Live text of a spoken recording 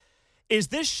Is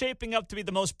this shaping up to be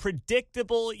the most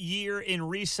predictable year in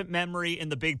recent memory in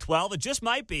the Big 12? It just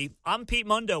might be. I'm Pete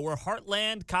Mundo. We're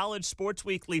Heartland College Sports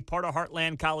Weekly, part of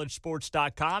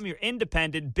HeartlandCollegeSports.com, your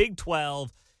independent Big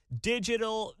 12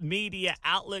 digital media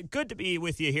outlet. Good to be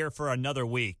with you here for another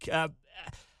week.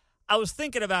 I was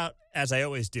thinking about, as I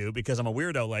always do, because I'm a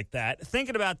weirdo like that,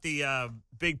 thinking about the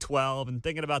Big 12 and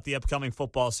thinking about the upcoming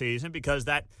football season because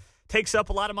that takes up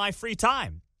a lot of my free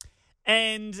time.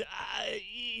 And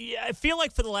I feel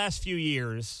like for the last few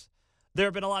years, there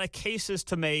have been a lot of cases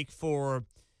to make for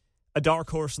a dark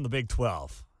horse in the Big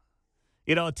 12.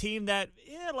 You know, a team that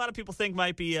a lot of people think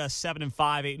might be a 7-5,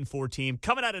 8-4 team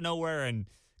coming out of nowhere and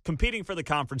competing for the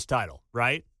conference title,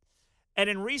 right? And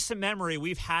in recent memory,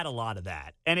 we've had a lot of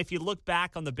that. And if you look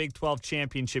back on the Big 12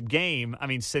 championship game,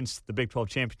 since the Big 12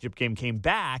 championship game came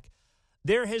back,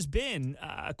 there has been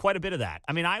quite a bit of that.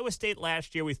 Iowa State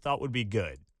last year we thought would be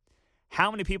good. How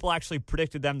many people actually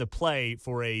predicted them to play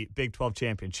for a Big 12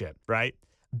 championship, right?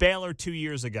 Baylor 2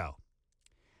 years ago.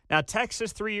 Now,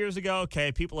 Texas 3 years ago,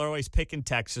 okay, people are always picking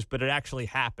Texas, but it actually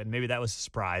happened. Maybe that was a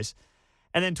surprise.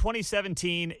 And then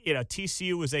 2017,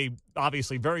 TCU was a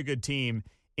obviously very good team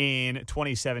in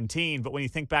 2017, but when you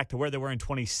think back to where they were in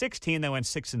 2016, they went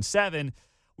 6-7.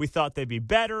 We thought they'd be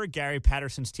better. Gary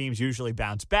Patterson's teams usually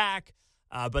bounce back,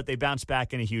 but they bounce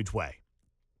back in a huge way.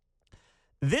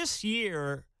 This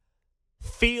year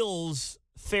feels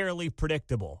fairly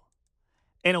predictable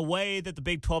in a way that the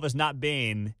Big 12 has not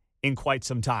been in quite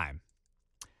some time.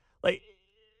 Like,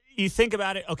 you think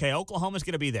about it, okay, Oklahoma's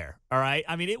going to be there, all right?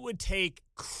 It would take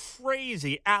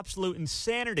crazy, absolute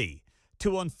insanity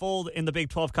to unfold in the Big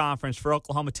 12 Conference for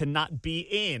Oklahoma to not be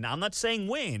in. I'm not saying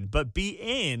win, but be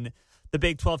in the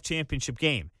Big 12 championship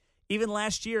game. Even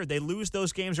last year, they lose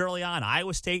those games early on.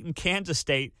 Iowa State and Kansas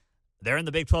State, they're in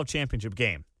the Big 12 championship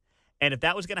game. And if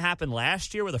that was going to happen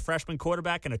last year with a freshman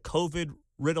quarterback in a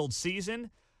COVID-riddled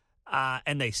season,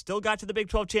 and they still got to the Big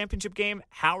 12 championship game,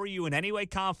 how are you in any way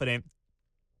confident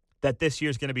that this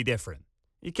year's going to be different?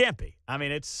 You can't be.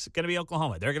 It's going to be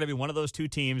Oklahoma. They're going to be one of those two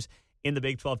teams in the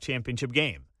Big 12 championship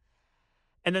game.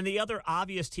 And then the other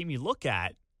obvious team you look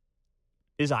at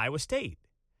is Iowa State.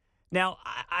 Now,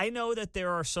 I know that there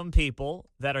are some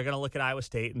people that are going to look at Iowa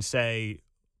State and say,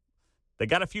 they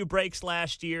got a few breaks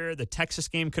last year. The Texas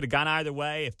game could have gone either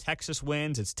way. If Texas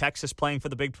wins, it's Texas playing for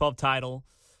the Big 12 title.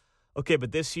 Okay,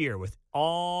 but this year, with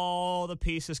all the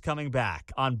pieces coming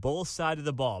back on both sides of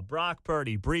the ball, Brock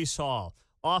Purdy, Breece Hall,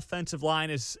 offensive line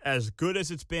is as good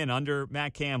as it's been under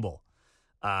Matt Campbell.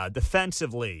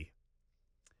 Defensively,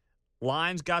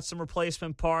 line's got some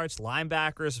replacement parts.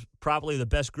 Linebackers, probably the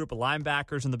best group of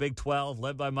linebackers in the Big 12,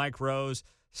 led by Mike Rose.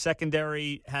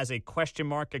 Secondary has a question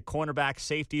mark at cornerback.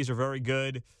 Safeties are very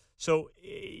good. So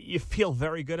you feel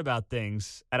very good about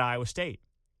things at Iowa State.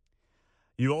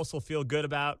 You also feel good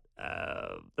about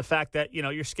the fact that,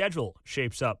 your schedule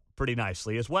shapes up pretty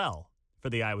nicely as well for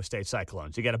the Iowa State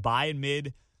Cyclones. You got a bye in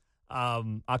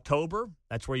mid-October.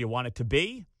 That's where you want it to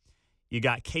be. You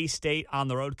got K-State on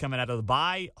the road coming out of the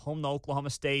bye. Home to Oklahoma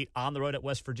State. On the road at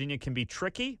West Virginia can be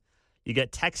tricky. You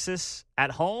get Texas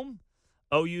at home.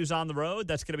 OU's on the road.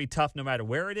 That's going to be tough no matter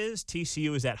where it is.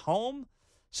 TCU is at home.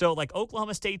 So, like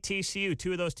Oklahoma State, TCU,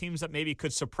 two of those teams that maybe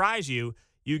could surprise you,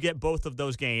 you get both of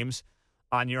those games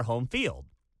on your home field.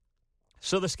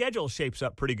 So the schedule shapes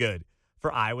up pretty good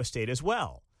for Iowa State as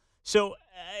well. So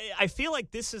I feel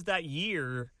like this is that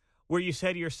year where you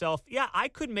say to yourself, yeah, I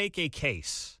could make a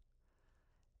case.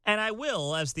 And I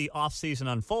will as the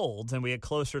offseason unfolds and we get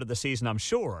closer to the season, I'm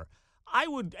sure.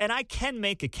 I can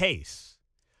make a case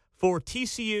for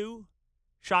TCU,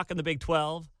 shocking the Big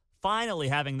 12, finally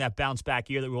having that bounce-back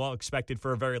year that we all expected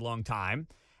for a very long time,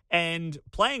 and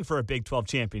playing for a Big 12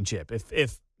 championship.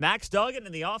 If Max Duggan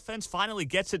and the offense finally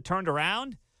gets it turned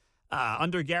around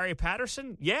under Gary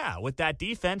Patterson, yeah, with that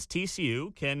defense,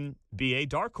 TCU can be a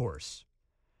dark horse.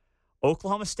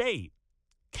 Oklahoma State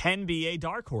can be a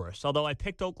dark horse, although I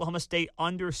picked Oklahoma State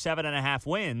under 7.5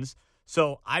 wins,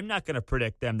 so I'm not going to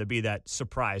predict them to be that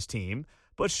surprise team.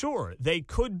 But sure, they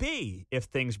could be if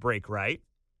things break right.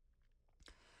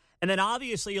 And then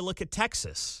obviously you look at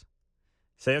Texas.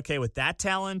 Say, okay, with that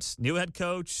talent, new head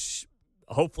coach,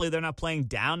 hopefully they're not playing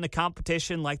down the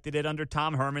competition like they did under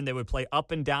Tom Herman. They would play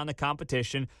up and down the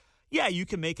competition. Yeah, you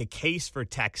can make a case for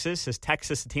Texas. Is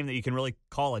Texas a team that you can really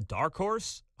call a dark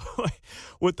horse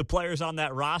with the players on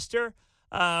that roster?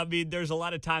 There's a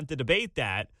lot of time to debate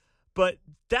that, but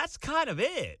that's kind of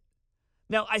it.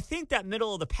 Now, I think that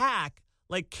middle of the pack,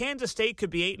 like Kansas State could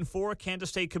be 8-4, Kansas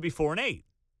State could be 4-8.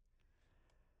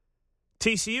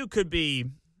 TCU could be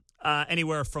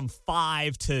anywhere from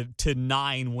 5 to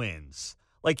 9 wins.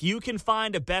 Like, you can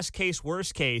find a best case,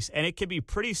 worst case, and it can be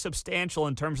pretty substantial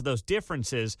in terms of those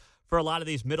differences for a lot of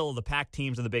these middle-of-the-pack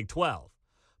teams in the Big 12.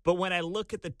 But when I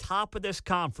look at the top of this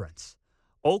conference,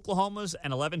 Oklahoma's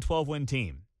an 11-12 win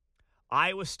team.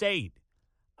 Iowa State,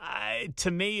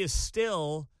 to me, is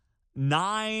still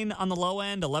 9 on the low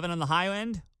end, 11 on the high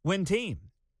end win team.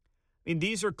 I mean,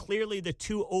 these are clearly the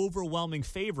two overwhelming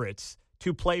favorites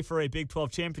to play for a Big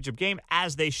 12 championship game,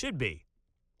 as they should be.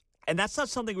 And that's not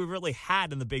something we've really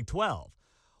had in the Big 12.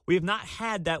 We have not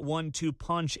had that 1-2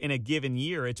 punch in a given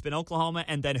year. It's been Oklahoma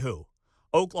and then who?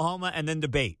 Oklahoma and then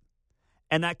debate.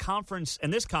 And that conference,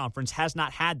 and this conference, has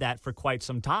not had that for quite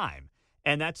some time.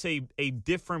 And that's a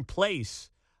different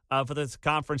place for this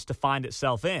conference to find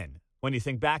itself in when you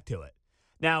think back to it.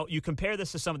 Now, you compare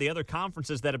this to some of the other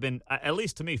conferences that have been, at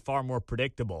least to me, far more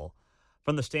predictable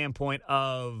from the standpoint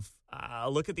of,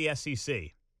 look at the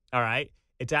SEC, all right?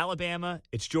 It's Alabama,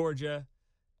 it's Georgia,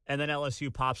 and then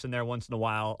LSU pops in there once in a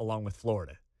while along with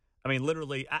Florida. I mean,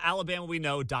 literally, Alabama, we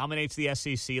know, dominates the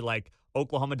SEC like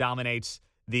Oklahoma dominates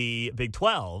the Big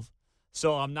 12.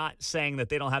 So I'm not saying that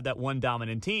they don't have that one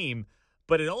dominant team,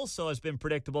 but it also has been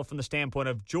predictable from the standpoint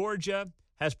of Georgia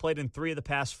has played in 3 of the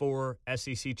past 4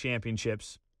 SEC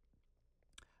championships.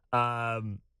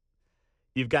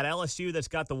 You've got LSU that's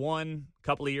got the one a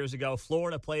couple of years ago.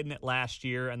 Florida played in it last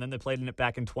year, and then they played in it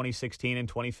back in 2016 and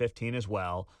 2015 as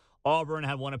well. Auburn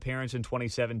had one appearance in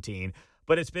 2017.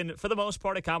 But it's been, for the most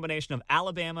part, a combination of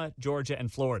Alabama, Georgia, and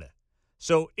Florida.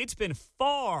 So it's been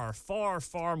far, far,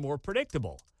 far more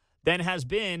predictable than has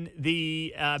been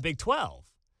the Big 12.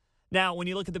 Now, when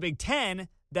you look at the Big 10,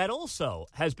 that also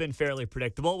has been fairly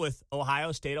predictable with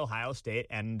Ohio State,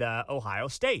 and Ohio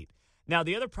State. Now,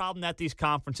 the other problem that these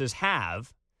conferences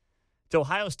have, it's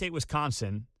Ohio State,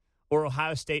 Wisconsin, or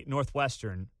Ohio State,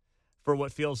 Northwestern for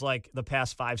what feels like the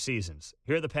past 5 seasons.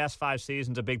 Here are the past 5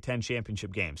 seasons of Big 10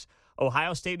 championship games.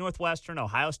 Ohio State, Northwestern,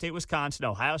 Ohio State, Wisconsin,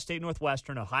 Ohio State,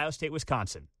 Northwestern, Ohio State,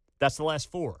 Wisconsin. That's the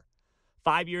last 4.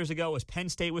 5 years ago was Penn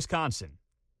State, Wisconsin.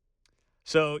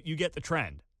 So you get the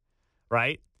trend,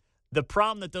 right? The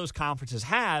problem that those conferences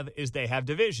have is they have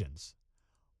divisions.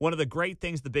 One of the great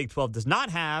things the Big 12 does not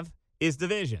have is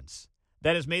divisions.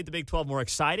 That has made the Big 12 more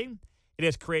exciting. It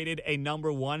has created a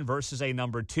number 1 versus a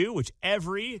number 2, which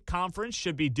every conference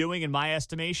should be doing, in my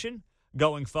estimation,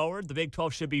 going forward. The Big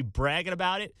 12 should be bragging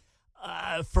about it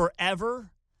forever,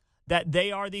 that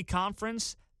they are the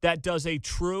conference that does a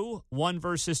true 1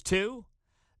 versus 2,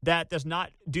 that does not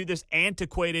do this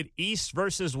antiquated East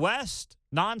versus West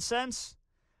nonsense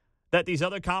that these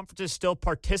other conferences still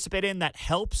participate in, that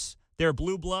helps their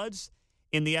blue bloods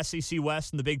in the SEC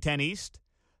West and the Big Ten East.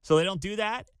 So they don't do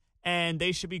that, and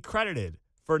they should be credited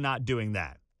for not doing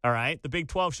that, all right? The Big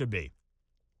 12 should be.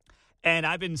 And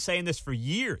I've been saying this for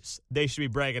years. They should be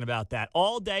bragging about that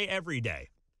all day, every day.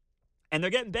 And they're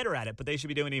getting better at it, but they should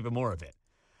be doing even more of it.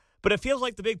 But it feels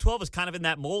like the Big 12 is kind of in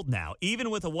that mold now, even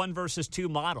with a 1 versus 2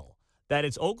 model, that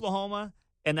it's Oklahoma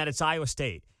and that it's Iowa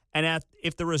State. And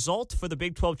if the result for the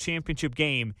Big 12 championship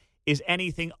game is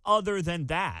anything other than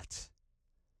that,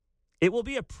 it will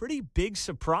be a pretty big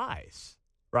surprise,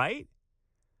 right?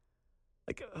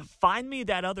 Like, find me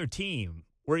that other team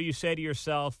where you say to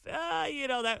yourself,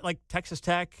 that like Texas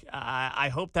Tech, I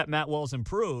hope that Matt Wells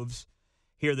improves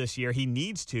here this year. He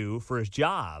needs to for his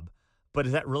job. But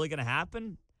is that really going to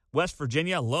happen? West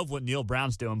Virginia, I love what Neil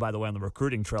Brown's doing, by the way, on the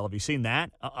recruiting trail. Have you seen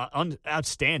that?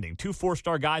 Outstanding. 2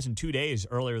 4-star guys in 2 days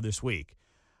earlier this week.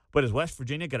 But is West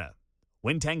Virginia going to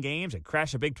win 10 games and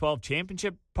crash a Big 12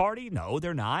 championship party? No,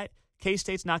 they're not.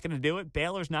 K-State's not going to do it.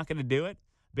 Baylor's not going to do it.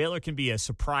 Baylor can be a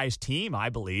surprise team, I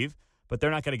believe, but they're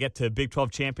not going to get to Big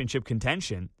 12 championship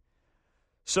contention.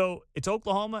 So it's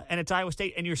Oklahoma and it's Iowa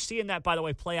State, and you're seeing that, by the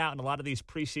way, play out in a lot of these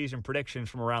preseason predictions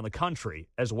from around the country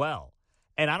as well.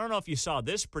 And I don't know if you saw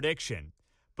this prediction,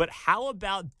 but how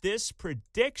about this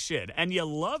prediction? And you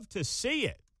love to see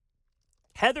it.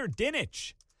 Heather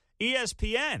Dinich,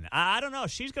 ESPN. I don't know.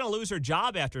 She's going to lose her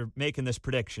job after making this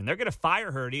prediction. They're going to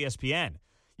fire her at ESPN.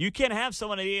 You can't have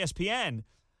someone at ESPN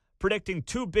predicting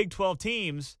 2 Big 12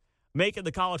 teams making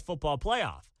the college football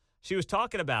playoff. She was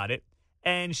talking about it,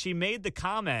 and she made the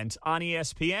comment on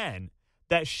ESPN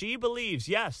that she believes,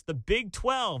 yes, the Big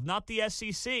 12, not the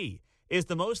SEC, is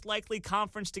the most likely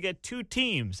conference to get 2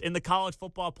 teams in the college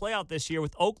football playoff this year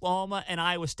with Oklahoma and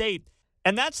Iowa State.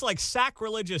 And that's like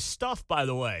sacrilegious stuff, by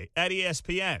the way, at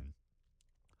ESPN,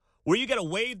 where you got to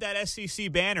wave that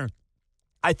SEC banner.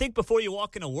 I think before you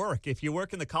walk into work, if you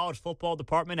work in the college football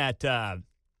department at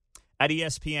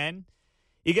ESPN,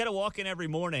 you got to walk in every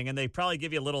morning, and they probably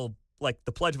give you a little, like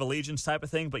the Pledge of Allegiance type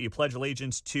of thing, but you pledge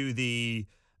allegiance to the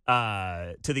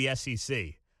SEC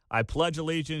I pledge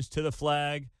allegiance to the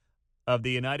flag of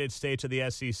the United States of the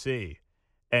SEC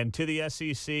and to the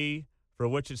SEC for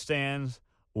which it stands,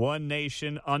 one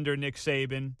nation under Nick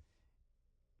Saban,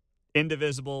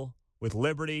 indivisible, with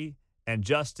liberty and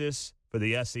justice for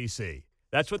the SEC.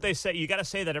 That's what they say. You got to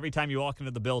say that every time you walk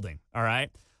into the building, all right?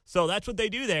 So that's what they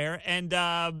do there. And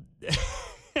by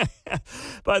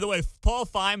the way, Paul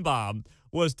Feinbaum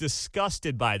was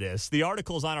disgusted by this. The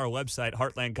article's on our website,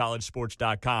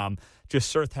 heartlandcollegesports.com.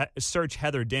 Just search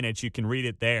Heather Dinich. You can read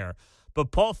it there.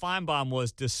 But Paul Feinbaum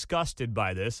was disgusted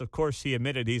by this. Of course, he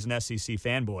admitted he's an SEC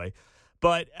fanboy.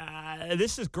 But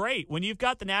this is great. When you've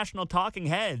got the national talking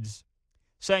heads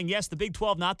saying, yes, the Big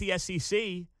 12, not the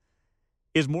SEC,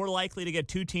 is more likely to get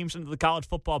two teams into the college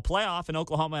football playoff in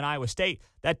Oklahoma and Iowa State,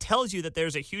 that tells you that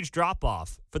there's a huge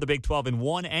drop-off for the Big 12 in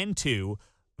 1 and 2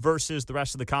 versus the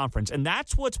rest of the conference. And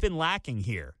that's what's been lacking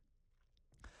here.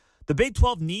 The Big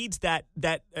 12 needs that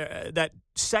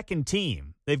second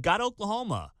team. They've got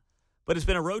Oklahoma, but it's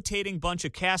been a rotating bunch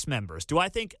of cast members. Do I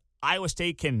think Iowa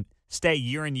State can stay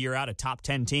year in, year out a top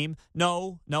 10 team?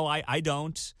 No, I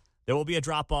don't. There will be a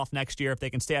drop-off next year. If they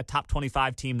can stay a top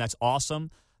 25 team, that's awesome.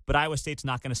 But Iowa State's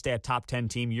not going to stay a top 10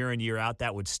 team year in, year out.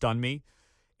 That would stun me.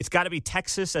 It's got to be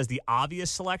Texas as the obvious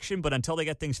selection, but until they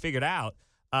get things figured out,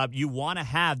 you want to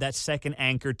have that second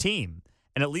anchor team.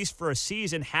 And at least for a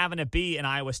season, having it be an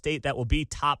Iowa State that will be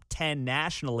top 10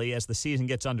 nationally as the season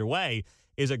gets underway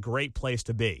is a great place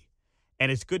to be.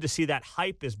 And it's good to see that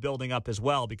hype is building up as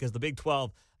well because the Big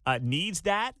 12 needs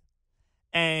that.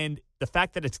 And the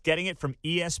fact that it's getting it from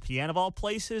ESPN of all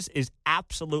places is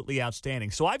absolutely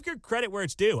outstanding. So I give credit where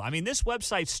it's due. I mean, this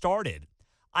website started.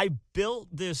 I built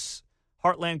this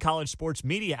Heartland College Sports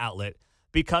media outlet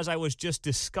because I was just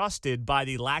disgusted by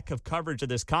the lack of coverage of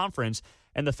this conference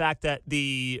and the fact that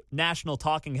the national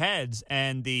talking heads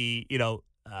and the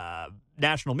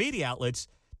national media outlets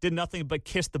did nothing but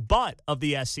kiss the butt of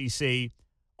the SEC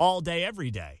all day,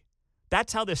 every day.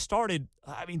 That's how this started,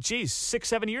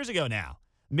 6-7 years ago now.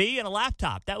 Me and a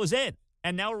laptop. That was it.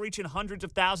 And now we're reaching hundreds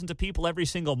of thousands of people every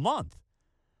single month.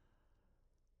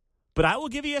 But I will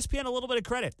give ESPN a little bit of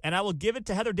credit, and I will give it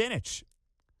to Heather Dinich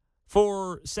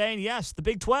for saying, yes, the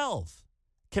Big 12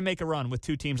 can make a run with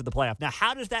two teams in the playoff. Now,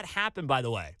 how does that happen, by the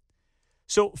way?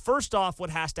 So, first off, what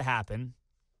has to happen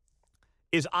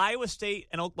is Iowa State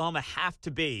and Oklahoma have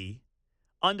to be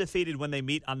undefeated when they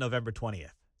meet on November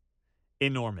 20th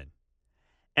in Norman.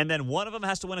 And then one of them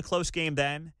has to win a close game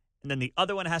then. And then the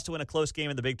other one has to win a close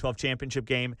game in the Big 12 championship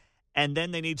game. And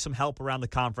then they need some help around the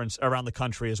conference, around the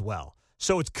country as well.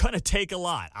 So it's going to take a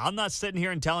lot. I'm not sitting here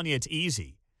and telling you it's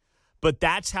easy. But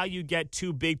that's how you get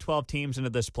two Big 12 teams into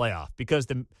this playoff because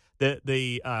the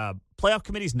playoff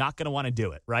committee is not going to want to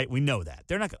do it, right? We know that.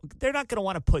 They're not going to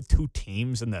want to put two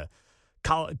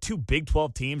Big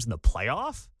 12 teams in the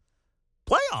playoff.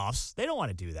 Playoffs? They don't want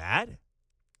to do that.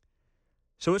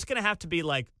 So it's going to have to be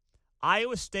like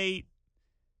Iowa State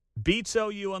beats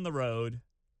OU on the road.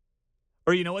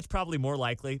 Or you know what's probably more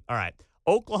likely? All right.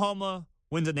 Oklahoma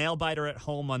wins a nail-biter at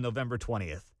home on November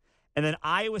 20th. And then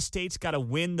Iowa State's got to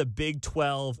win the Big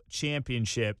 12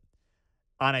 championship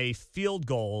on a field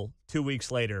goal 2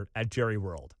 weeks later at Jerry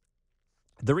World.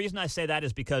 The reason I say that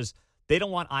is because they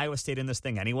don't want Iowa State in this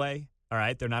thing anyway. All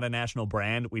right. They're not a national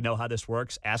brand. We know how this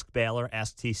works. Ask Baylor,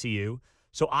 ask TCU.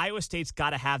 So Iowa State's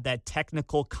got to have that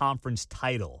technical conference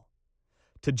title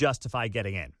to justify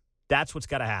getting in. That's what's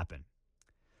got to happen.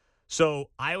 So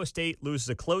Iowa State loses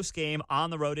a close game on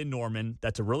the road in Norman.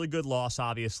 That's a really good loss,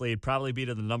 obviously. It'd probably be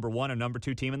to the number 1 or number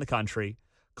 2 team in the country.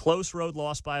 Close road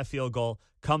loss by a field goal.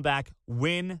 Come back,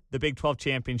 win the Big 12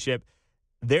 championship.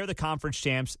 They're the conference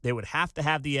champs. They would have to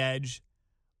have the edge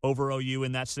over OU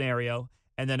in that scenario.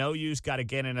 And then OU's got to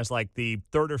get in as like the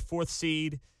 3rd or 4th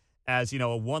seed, as,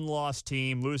 a one-loss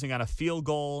team, losing on a field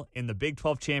goal in the Big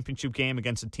 12 championship game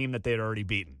against a team that they'd already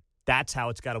beaten. That's how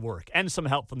it's got to work. And some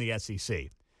help from the SEC.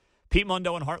 Pete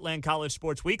Mundo and Heartland College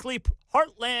Sports Weekly.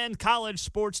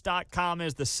 HeartlandCollegeSports.com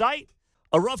is the site.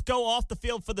 A rough go off the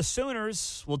field for the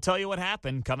Sooners. We'll tell you what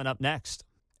happened coming up next.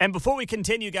 And before we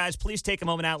continue, guys, please take a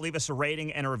moment out, leave us a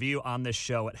rating and a review on this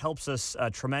show. It helps us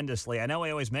tremendously. I know I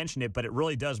always mention it, but it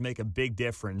really does make a big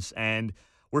difference. And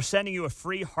we're sending you a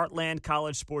free Heartland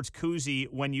College Sports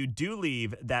koozie when you do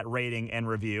leave that rating and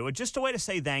review. It's just a way to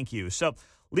say thank you. So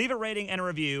leave a rating and a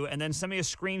review, and then send me a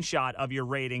screenshot of your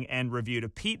rating and review to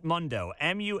Pete Mundo,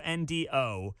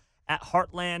 MUNDO, at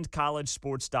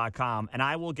heartlandcollegesports.com, and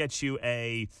I will get you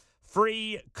a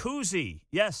free koozie.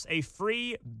 Yes, a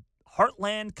free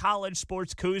Heartland College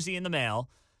Sports koozie in the mail.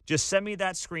 Just send me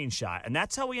that screenshot. And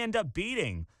that's how we end up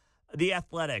beating the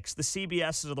Athletics, the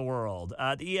CBSs of the world,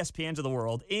 the ESPNs of the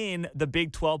world in the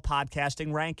Big 12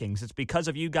 podcasting rankings. It's because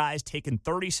of you guys taking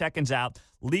 30 seconds out,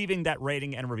 leaving that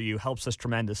rating and review helps us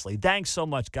tremendously. Thanks so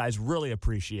much, guys. Really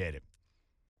appreciate it.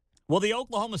 Well, the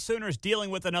Oklahoma Sooners dealing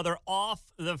with another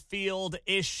off-the-field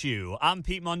issue. I'm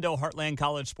Pete Mundo. Heartland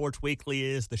College Sports Weekly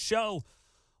is the show.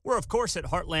 We're, of course, at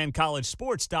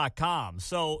heartlandcollegesports.com.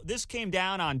 So this came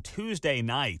down on Tuesday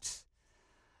night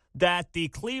that the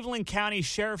Cleveland County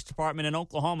Sheriff's Department in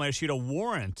Oklahoma issued a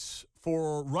warrant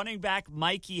for running back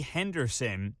Mikey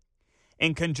Henderson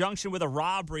in conjunction with a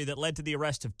robbery that led to the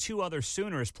arrest of two other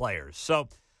Sooners players. So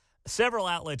several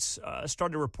outlets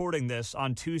started reporting this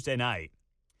on Tuesday night,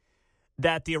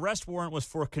 that the arrest warrant was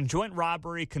for conjoint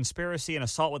robbery, conspiracy, and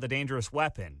assault with a dangerous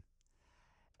weapon.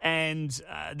 And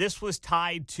this was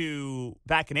tied to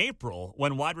back in April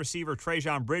when wide receiver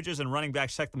Trajan Bridges and running back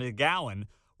Seth McGowan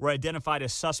were identified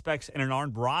as suspects in an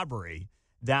armed robbery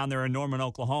down there in Norman,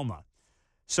 Oklahoma.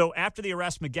 So after the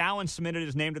arrest, McGowan submitted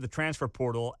his name to the transfer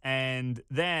portal, and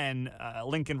then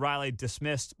Lincoln Riley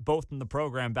dismissed both from the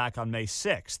program back on May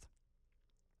 6th.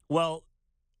 Well,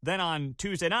 then on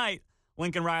Tuesday night,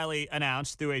 Lincoln Riley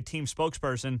announced through a team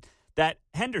spokesperson that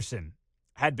Henderson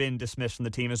had been dismissed from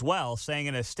the team as well, saying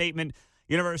in a statement,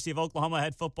 University of Oklahoma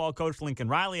head football coach Lincoln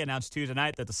Riley announced Tuesday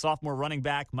night that the sophomore running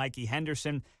back, Mikey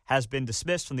Henderson, has been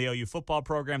dismissed from the OU football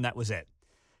program. That was it.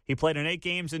 He played in 8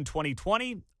 games in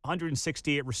 2020,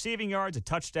 168 receiving yards, a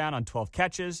touchdown on 12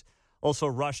 catches, also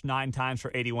rushed 9 times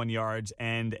for 81 yards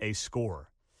and a score.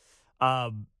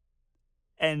 And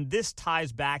this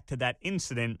ties back to that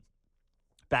incident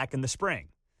back in the spring.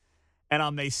 And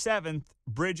on May 7th,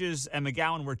 Bridges and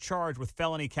McGowan were charged with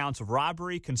felony counts of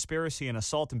robbery, conspiracy, and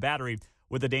assault and battery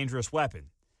with a dangerous weapon.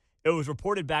 It was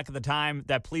reported back at the time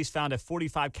that police found a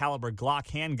 .45 caliber Glock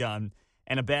handgun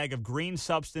and a bag of green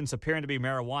substance appearing to be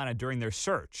marijuana during their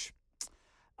search.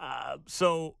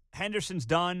 So Henderson's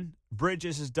done,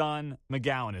 Bridges is done,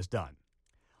 McGowan is done.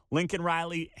 Lincoln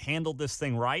Riley handled this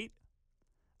thing right.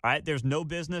 All right, there's no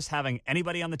business having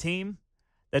anybody on the team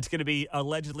that's going to be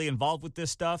allegedly involved with this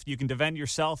stuff. You can defend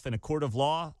yourself in a court of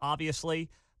law, obviously,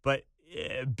 but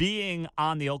being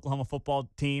on the Oklahoma football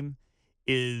team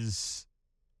is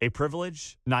a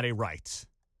privilege, not a right,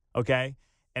 okay?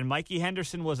 And Mikey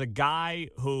Henderson was a guy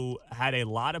who had a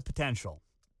lot of potential,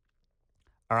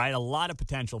 all right, a lot of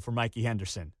potential for Mikey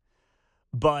Henderson.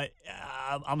 But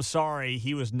I'm sorry,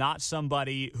 he was not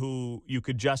somebody who you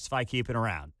could justify keeping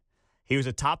around. He was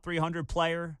a top 300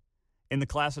 player in the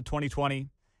class of 2020.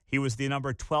 He was the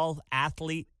number 12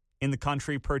 athlete in the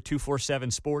country per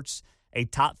 247 Sports, a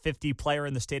top 50 player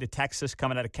in the state of Texas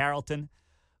coming out of Carrollton.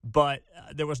 But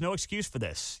there was no excuse for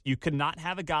this. You could not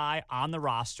have a guy on the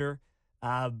roster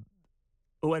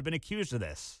who had been accused of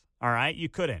this, all right? You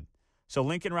couldn't. So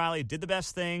Lincoln Riley did the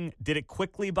best thing, did it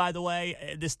quickly, by the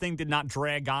way. This thing did not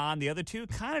drag on. The other two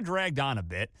kind of dragged on a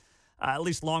bit, at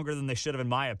least longer than they should have, in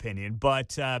my opinion.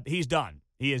 But he's done.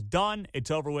 He is done. It's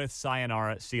over with.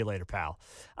 Sayonara. See you later, pal.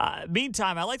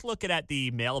 Meantime, I like looking at the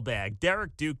mailbag.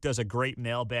 Derek Duke does a great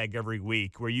mailbag every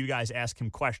week where you guys ask him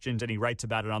questions, and he writes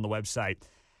about it on the website.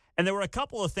 And there were a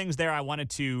couple of things there I wanted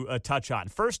to touch on.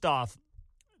 First off,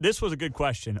 this was a good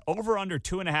question. Over under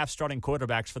 2.5 starting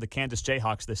quarterbacks for the Kansas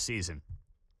Jayhawks this season.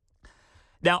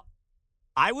 Now,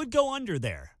 I would go under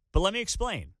there, but let me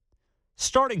explain.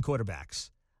 Starting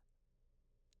quarterbacks.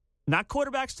 Not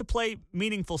quarterbacks to play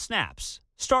meaningful snaps.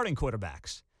 Starting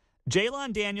quarterbacks.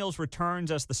 Jalon Daniels returns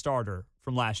as the starter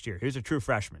from last year. He's a true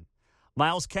freshman.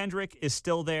 Miles Kendrick is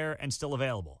still there and still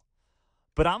available.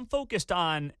 But I'm focused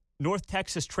on North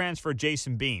Texas transfer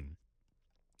Jason Bean.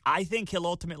 I think he'll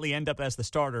ultimately end up as the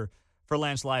starter for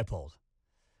Lance Leipold.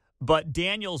 But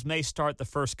Daniels may start the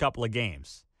first couple of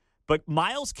games. But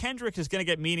Miles Kendrick is going to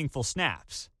get meaningful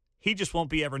snaps. He just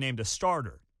won't be ever named a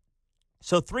starter.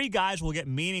 So 3 guys will get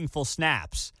meaningful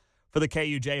snaps for the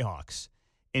KU Jayhawks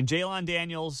in Jalon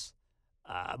Daniels,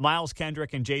 Miles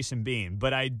Kendrick, and Jason Bean.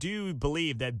 But I do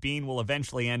believe that Bean will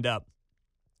eventually end up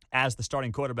as the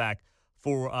starting quarterback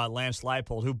for Lance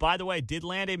Leipold, who, by the way, did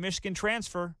land a Michigan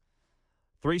transfer.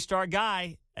 3-star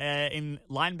guy in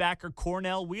linebacker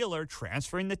Cornell Wheeler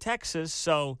transferring to Texas.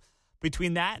 So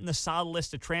between that and the solid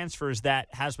list of transfers that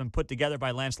has been put together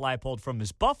by Lance Leipold from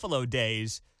his Buffalo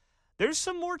days, there's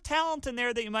some more talent in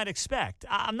there that you might expect.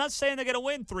 I'm not saying they're going to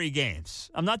win 3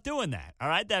 games. I'm not doing that. All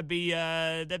right, that'd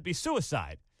be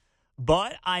suicide.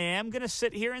 But I am going to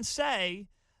sit here and say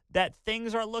that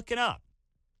things are looking up,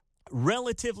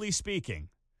 relatively speaking,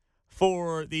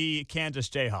 for the Kansas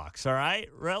Jayhawks. All right,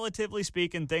 relatively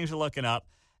speaking, things are looking up,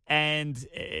 and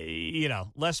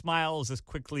Les Miles is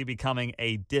quickly becoming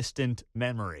a distant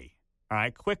memory. All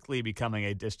right, quickly becoming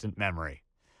a distant memory.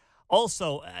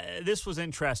 Also, this was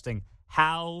interesting.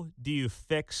 How do you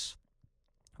fix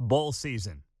bowl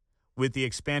season with the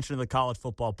expansion of the college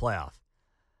football playoff?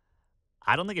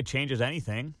 I don't think it changes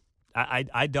anything.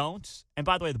 I don't. And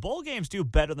by the way, the bowl games do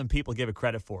better than people give it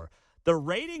credit for. The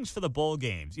ratings for the bowl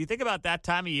games, you think about that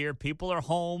time of year, people are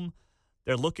home,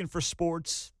 they're looking for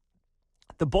sports.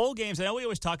 The bowl games, I know we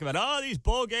always talk about, these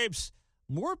bowl games,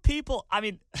 more people,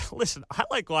 listen, I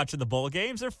like watching the bowl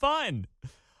games. They're fun.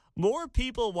 More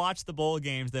people watch the bowl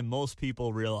games than most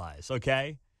people realize,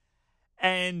 okay?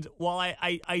 And while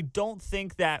I don't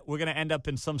think that we're going to end up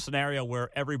in some scenario where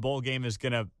every bowl game is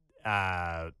going to,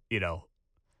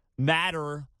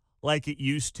 matter like it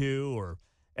used to, or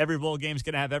every bowl game is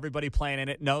going to have everybody playing in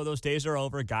it. No, those days are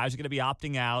over. Guys are going to be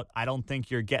opting out. I don't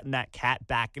think you're getting that cat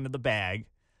back into the bag.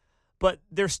 But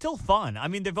they're still fun. I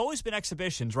mean, they've always been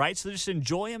exhibitions, right? So just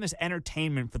enjoy them as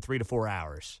entertainment for 3 to 4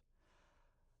 hours.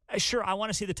 Sure, I want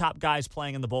to see the top guys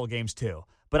playing in the bowl games too.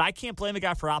 But I can't blame a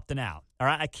guy for opting out, all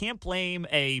right? I can't blame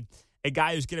a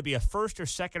guy who's going to be a first or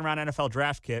second round NFL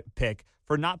draft pick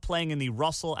for not playing in the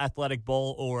Russell Athletic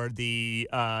Bowl or the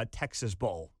Texas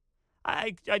Bowl.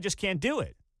 I just can't do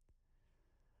it.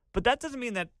 But that doesn't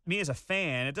mean that me as a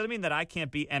fan, it doesn't mean that I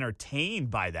can't be entertained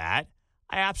by that.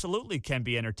 I absolutely can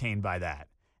be entertained by that.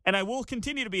 And I will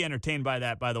continue to be entertained by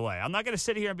that, by the way. I'm not going to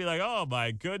sit here and be like, oh,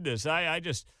 my goodness, how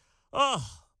do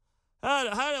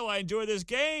I enjoy this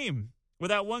game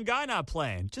without one guy not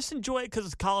playing? Just enjoy it because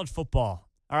it's college football,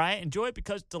 all right? Enjoy it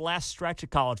because it's the last stretch of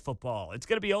college football. It's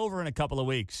going to be over in a couple of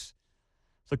weeks.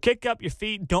 So kick up your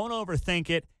feet, don't overthink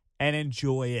it, and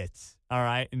enjoy it, all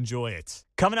right? Enjoy it.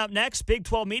 Coming up next, Big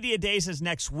 12 Media Days is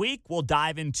next week. We'll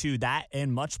dive into that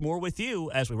and much more with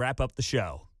you as we wrap up the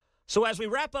show. So as we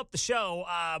wrap up the show,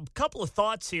 a couple of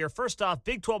thoughts here. First off,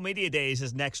 Big 12 Media Days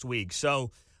is next week, so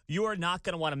you are not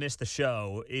going to want to miss the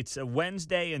show. It's a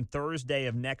Wednesday and Thursday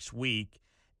of next week,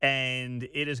 and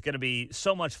it is going to be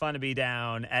so much fun to be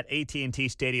down at AT&T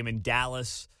Stadium in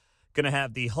Dallas. Going to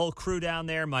have the whole crew down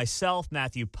there, myself,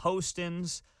 Matthew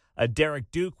Postins, Derek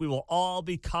Duke. We will all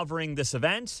be covering this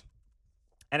event,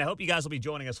 and I hope you guys will be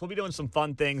joining us. We'll be doing some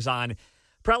fun things on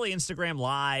probably Instagram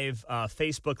Live,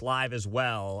 Facebook Live as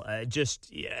well,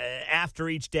 just after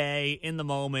each day, in the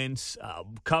moment,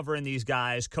 covering these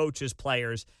guys, coaches,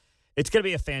 players. It's going to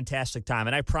be a fantastic time,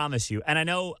 and I promise you, and I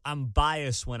know I'm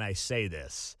biased when I say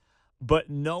this, but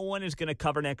no one is going to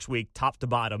cover next week, top to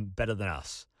bottom, better than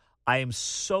us. I am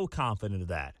so confident of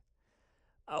that.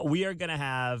 We are going to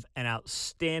have an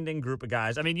outstanding group of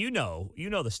guys. I mean, you know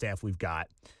the staff we've got.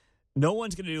 No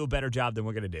one's going to do a better job than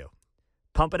we're going to do.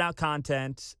 Pumping out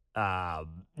content.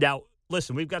 Now,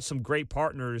 listen, we've got some great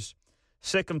partners.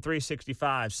 Sikkim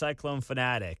 365, Cyclone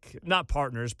Fanatic. Not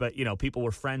partners, but, people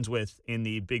we're friends with in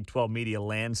the Big 12 media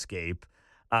landscape.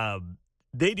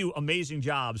 They do amazing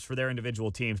jobs for their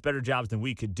individual teams, better jobs than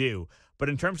we could do. But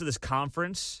in terms of this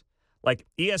conference, like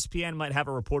ESPN might have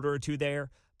a reporter or two there,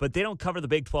 but they don't cover the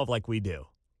Big 12 like we do.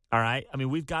 All right? I mean,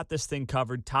 we've got this thing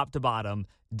covered top to bottom,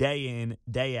 day in,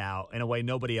 day out, in a way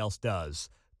nobody else does,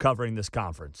 covering this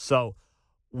conference. So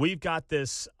we've got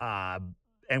this, and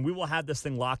we will have this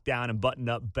thing locked down and buttoned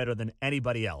up better than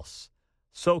anybody else.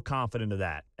 So confident of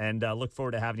that. And look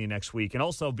forward to having you next week. And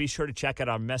also be sure to check out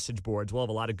our message boards. We'll have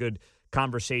a lot of good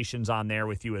conversations on there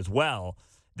with you as well.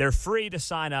 They're free to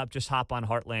sign up. Just hop on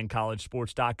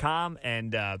heartlandcollegesports.com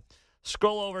and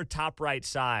scroll over top right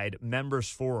side. Members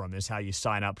Forum is how you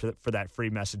sign up for that free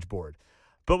message board.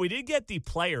 But we did get the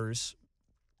players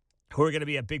who are going to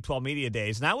be at Big 12 Media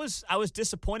Days. And I was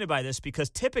disappointed by this because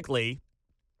typically,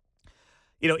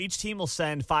 each team will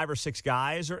send 5 or 6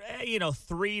 guys, or,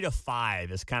 3 to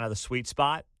 5 is kind of the sweet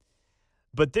spot.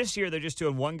 But this year, they're just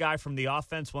doing one guy from the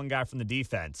offense, one guy from the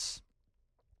defense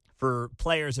for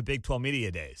players at Big 12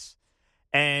 Media Days.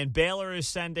 And Baylor is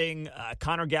sending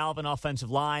Connor Galvin,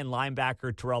 offensive line,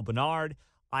 linebacker Terrell Bernard.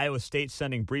 Iowa State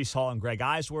sending Breece Hall and Greg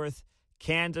Eisworth.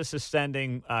 Kansas is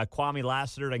sending Kwame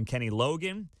Lassiter and Kenny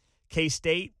Logan.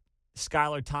 K-State,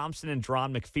 Skylar Thompson and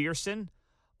Jerron McPherson.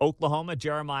 Oklahoma,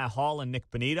 Jeremiah Hall and Nick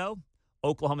Benito.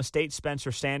 Oklahoma State,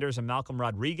 Spencer Sanders and Malcolm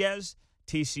Rodriguez.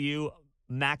 TCU,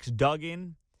 Max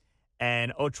Duggan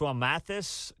and Ochoa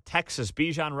Mathis. Texas,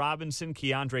 Bijan Robinson,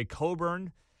 Keandre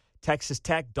Coburn. Texas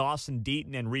Tech, Dawson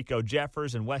Deaton and Rico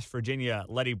Jeffers. And West Virginia,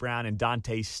 Letty Brown and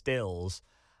Dante Stills.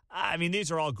 I mean, these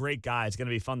are all great guys. Going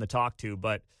to be fun to talk to,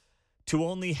 but to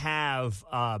only have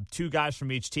 2 guys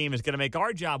from each team is going to make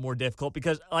our job more difficult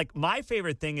because, my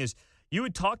favorite thing is you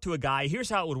would talk to a guy. Here's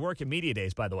how it would work at Media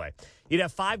Days, by the way. You'd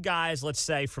have 5 guys, let's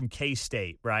say, from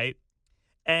K-State, right?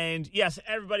 And, yes,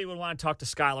 everybody would want to talk to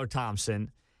Skylar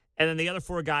Thompson. And then the other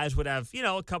 4 guys would have,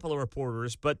 a couple of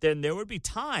reporters. But then there would be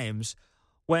times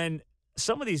when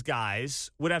some of these guys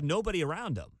would have nobody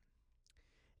around them.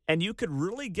 And you could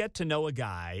really get to know a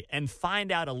guy and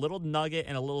find out a little nugget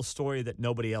and a little story that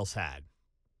nobody else had.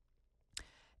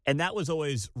 And that was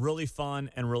always really fun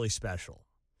and really special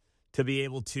to be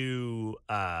able to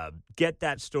get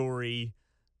that story,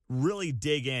 really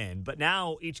dig in. But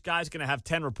now each guy's going to have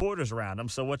 10 reporters around him,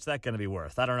 so what's that going to be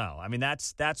worth? I don't know. I mean,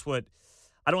 that's what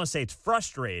 – I don't want to say it's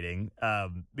frustrating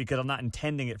because I'm not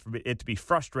intending it for it to be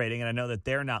frustrating, and I know that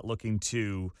they're not looking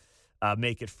to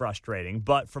make it frustrating.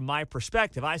 But from my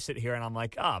perspective, I sit here and I'm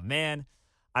like, oh, man,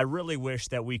 I really wish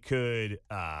that we could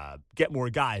get more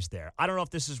guys there. I don't know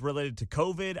if this is related to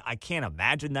COVID. I can't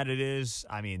imagine that it is.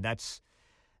 I mean,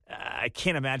 I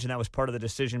can't imagine that was part of the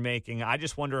decision-making. I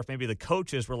just wonder if maybe the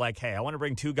coaches were like, hey, I want to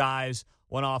bring 2 guys,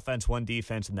 1 offense, 1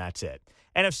 defense, and that's it.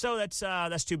 And if so,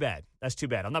 that's too bad. That's too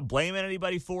bad. I'm not blaming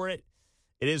anybody for it.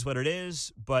 It is what it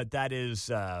is, but that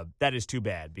is too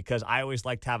bad because I always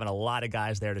liked having a lot of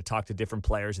guys there to talk to different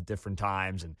players at different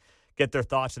times and get their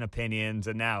thoughts and opinions.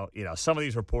 And now, some of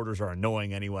these reporters are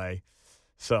annoying anyway.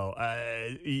 So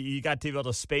you got to be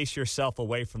able to space yourself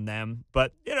away from them.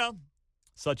 But,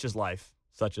 such is life.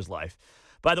 Such is life.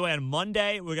 By the way, on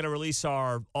Monday, we're going to release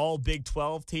our all Big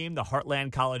 12 team, the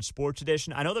Heartland College Sports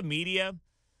Edition. I know the media,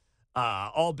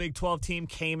 all Big 12 team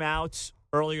came out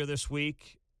earlier this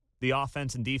week, the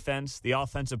offense and defense. The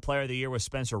offensive player of the year was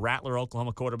Spencer Rattler,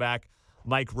 Oklahoma quarterback.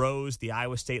 Mike Rose, the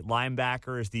Iowa State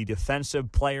linebacker, is the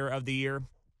defensive player of the year.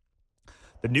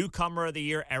 The newcomer of the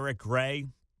year, Eric Gray,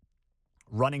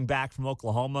 running back from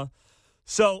Oklahoma.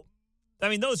 So, I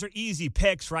mean, those are easy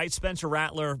picks, right? Spencer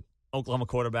Rattler, Oklahoma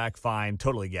quarterback, fine,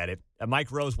 totally get it.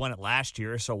 Mike Rose won it last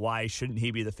year, so why shouldn't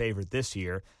he be the favorite this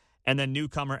year? And then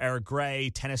newcomer Eric Gray,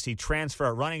 Tennessee transfer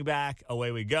at running back,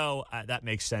 away we go. That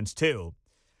makes sense too.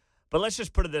 But let's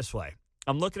just put it this way.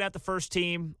 I'm looking at the first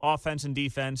team, offense and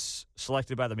defense,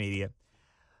 selected by the media.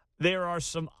 There are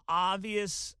some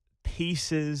obvious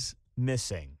pieces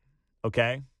missing,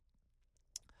 okay?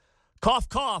 Cough,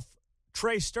 cough,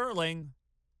 Trey Sterling,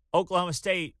 Oklahoma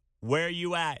State, where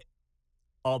you at?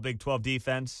 All Big 12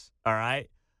 defense, all right?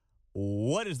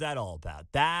 What is that all about?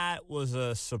 That was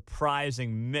a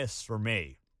surprising miss for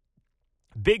me.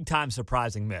 Big-time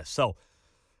surprising miss. So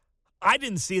I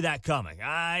didn't see that coming.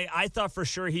 I thought for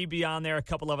sure he'd be on there, a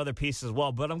couple of other pieces as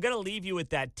well. But I'm going to leave you with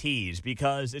that tease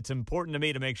because it's important to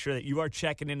me to make sure that you are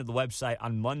checking into the website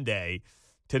on Monday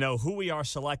to know who we are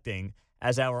selecting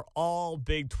as our all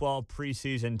Big 12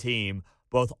 preseason team,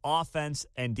 both offense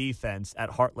and defense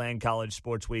at Heartland College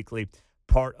Sports Weekly,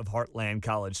 part of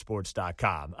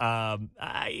heartlandcollegesports.com.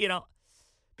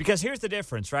 Because here's the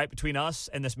difference, right, between us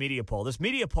and this media poll. This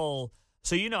media poll,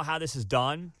 so you know how this is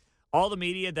done. All the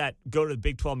media that go to the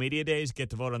Big 12 Media Days get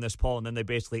to vote on this poll, and then they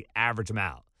basically average them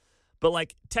out. But,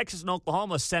 like, Texas and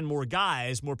Oklahoma send more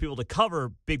guys, more people to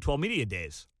cover Big 12 Media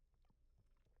Days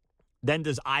than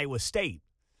does Iowa State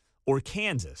or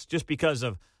Kansas, just because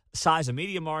of size of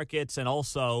media markets and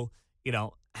also,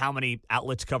 how many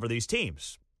outlets cover these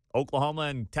teams. Oklahoma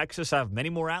and Texas have many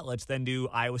more outlets than do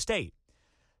Iowa State.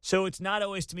 So it's not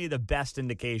always, to me, the best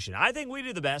indication. I think we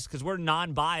do the best because we're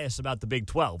non-biased about the Big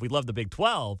 12. We love the Big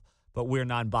 12, but we're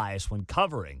non-biased when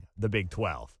covering the Big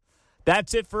 12.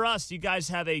 That's it for us. You guys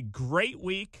have a great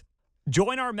week.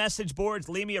 Join our message boards.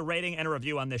 Leave me a rating and a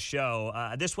review on this show.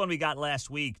 This one we got last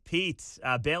week. Pete,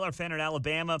 Baylor fan in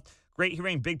Alabama. Great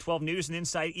hearing Big 12 news and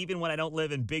insight, even when I don't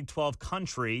live in Big 12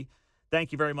 country.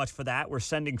 Thank you very much for that. We're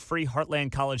sending free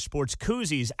Heartland College Sports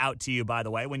koozies out to you, by the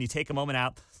way. When you take a moment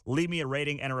out, leave me a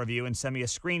rating and a review and send me a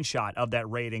screenshot of that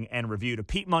rating and review to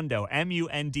Pete Mundo,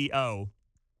 M-U-N-D-O,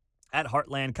 at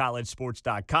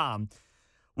heartlandcollegesports.com.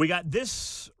 We got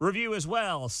this review as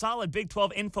well. Solid Big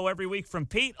 12 info every week from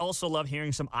Pete. Also love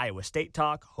hearing some Iowa State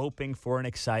talk, hoping for an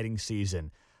exciting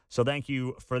season. So thank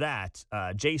you for that,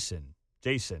 Jason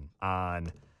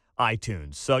on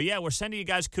iTunes. So, yeah, we're sending you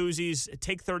guys koozies.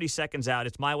 Take 30 seconds out.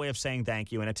 It's my way of saying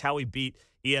thank you, and it's how we beat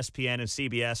ESPN and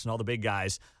CBS and all the big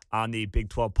guys on the Big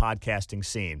 12 podcasting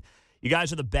scene. You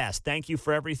guys are the best. Thank you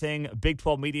for everything. Big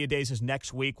 12 Media Days is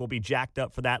next week. We'll be jacked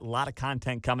up for that. A lot of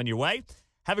content coming your way.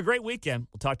 Have a great weekend.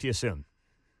 We'll talk to you soon.